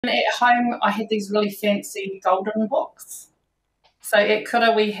at home, I had these really fancy golden books. So at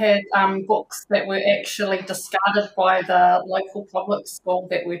Kura, we had books that were actually discarded by the local public school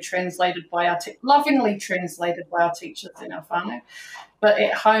that were translated by lovingly translated by our teachers in our whānau. But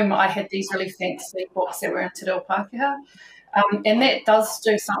at home, I had these really fancy books that were in te reo Pākehā. And that does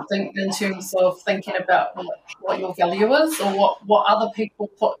do something in terms of thinking about what your value is, or what other people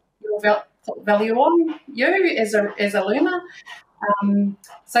put value on you as a learner.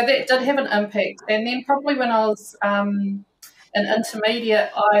 So that did have an impact. And then probably when I was in intermediate,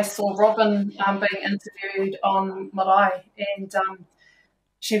 I saw Robyn being interviewed on Marae, and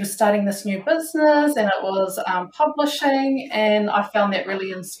she was starting this new business, and it was publishing, and I found that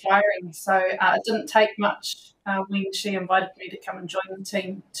really inspiring. So it didn't take much when she invited me to come and join the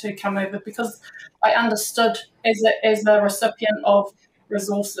team to come over, because I understood as a recipient of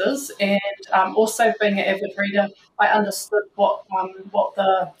resources, and also being an avid reader, I understood what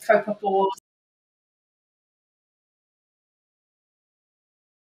the kaupapa was